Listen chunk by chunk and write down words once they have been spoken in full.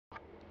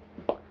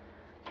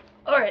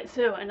Alright,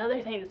 so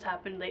another thing that's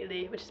happened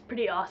lately, which is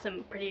pretty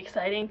awesome, pretty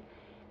exciting,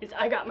 is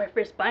I got my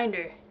first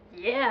binder.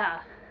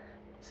 Yeah!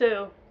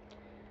 So,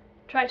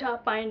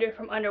 tri-top binder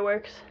from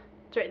Underworks.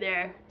 It's right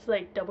there. It's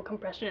like double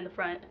compression in the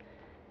front,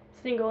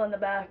 single in the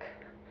back.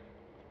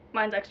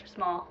 Mine's extra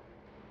small.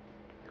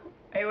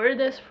 I ordered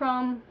this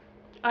from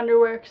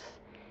Underworks,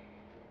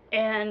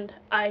 and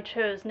I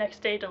chose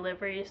next day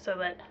delivery so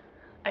that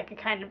I could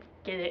kind of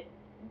get it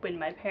when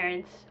my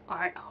parents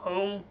aren't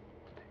home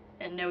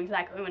and know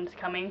exactly when it's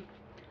coming.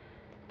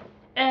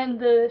 And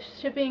the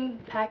shipping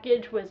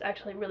package was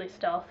actually really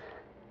stealth.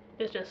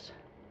 It's just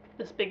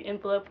this big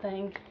envelope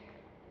thing.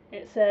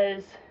 It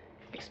says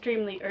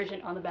extremely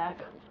urgent on the back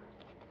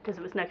because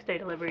it was next day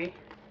delivery.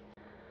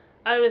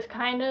 I was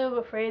kind of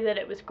afraid that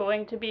it was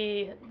going to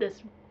be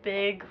this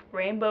big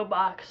rainbow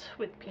box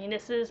with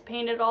penises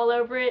painted all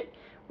over it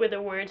with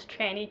the words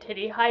tranny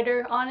titty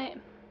hider on it,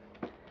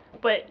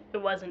 but it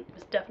wasn't. It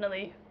was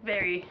definitely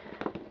very,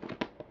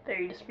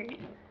 very discreet.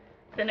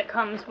 Then it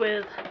comes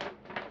with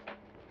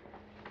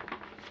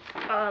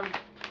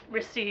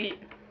receipt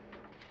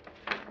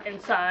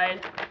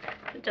inside.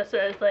 It just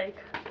says like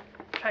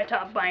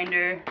tri-top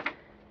binder,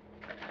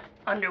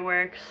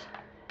 Underworks.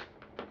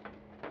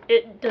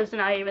 It does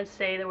not even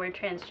say the word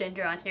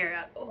transgender on here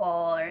at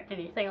all or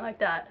anything like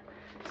that.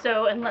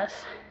 So unless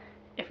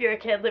if you're a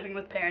kid living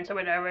with parents or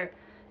whatever,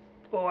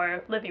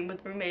 or living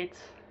with roommates,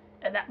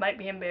 and that might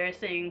be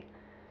embarrassing,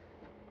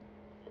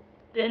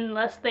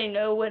 unless they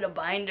know what a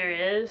binder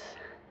is,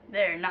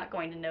 they're not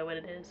going to know what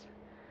it is.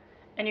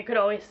 And you could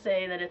always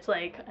say that it's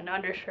like an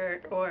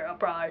undershirt or a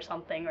bra or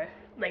something, or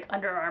like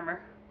Under Armour.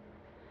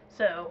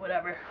 So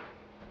whatever,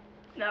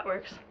 that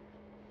works.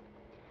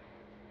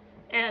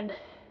 And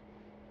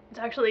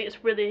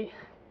it's really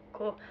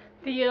cool.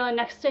 The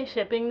next day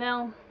shipping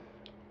though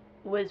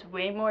was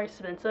way more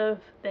expensive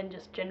than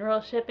just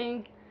general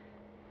shipping.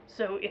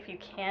 So if you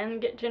can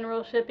get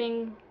general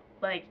shipping,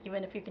 like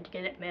even if you could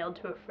get it mailed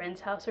to a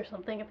friend's house or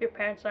something if your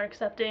parents aren't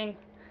accepting,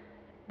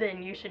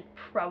 then you should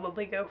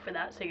probably go for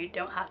that so you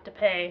don't have to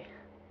pay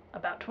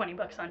about 20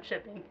 bucks on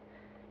shipping,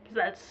 because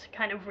that's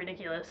kind of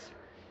ridiculous.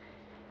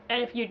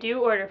 And if you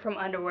do order from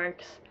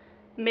Underworks,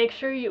 make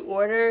sure you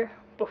order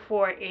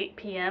before 8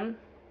 p.m.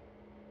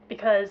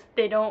 because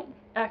they don't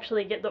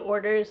actually get the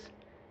orders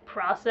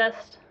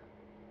processed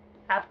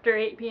after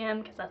 8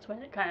 p.m. because that's when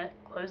it kind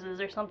of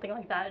closes or something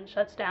like that and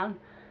shuts down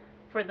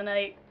for the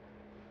night.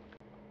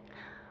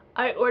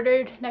 I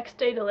ordered next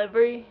day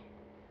delivery,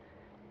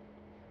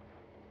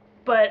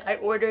 but I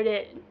ordered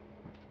it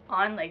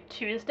on like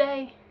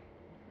Tuesday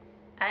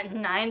at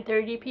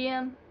 9:30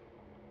 p.m.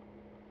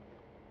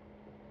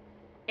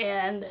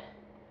 and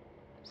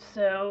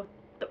so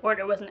the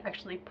order wasn't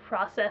actually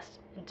processed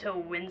until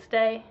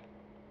Wednesday,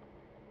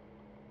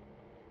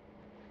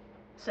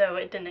 so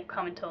it didn't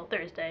come until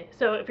Thursday.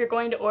 So if you're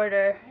going to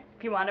order,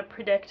 if you want to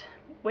predict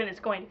when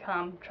it's going to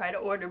come, try to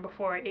order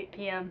before 8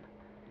 p.m.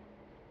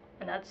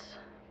 and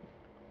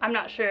I'm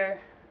not sure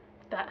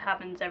that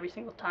happens every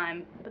single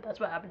time, but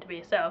that's what happened to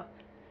me, so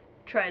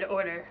try to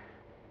order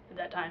at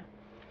that time.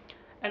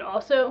 And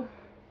also,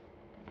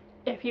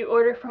 if you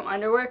order from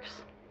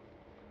Underworks,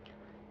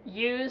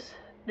 use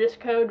this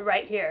code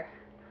right here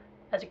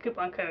as a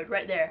coupon code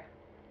right there,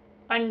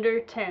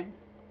 under 10.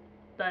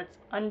 That's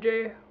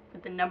under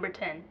with the number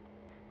 10,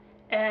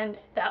 and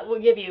that will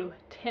give you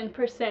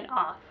 10%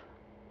 off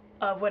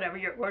of whatever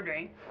you're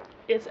ordering.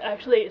 It's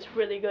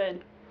really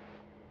good.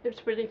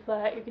 It's really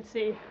flat, you can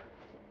see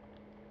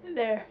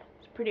there.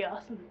 It's pretty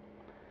awesome.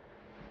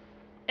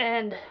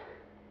 And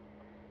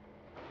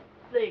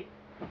like,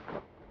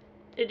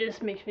 it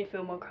just makes me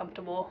feel more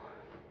comfortable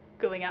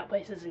going out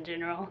places in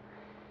general.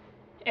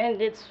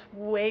 And it's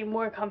way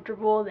more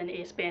comfortable than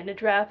Ace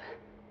bandage wrap.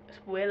 It's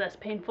way less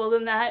painful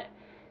than that.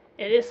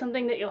 It is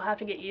something that you'll have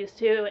to get used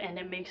to, and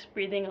it makes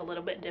breathing a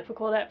little bit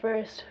difficult at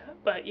first,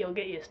 but you'll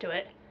get used to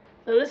it.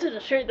 So this is a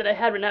shirt that I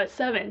had when I was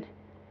 7,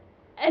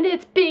 and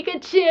it's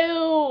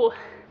Pikachu!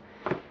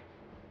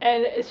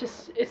 And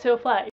it's so flat.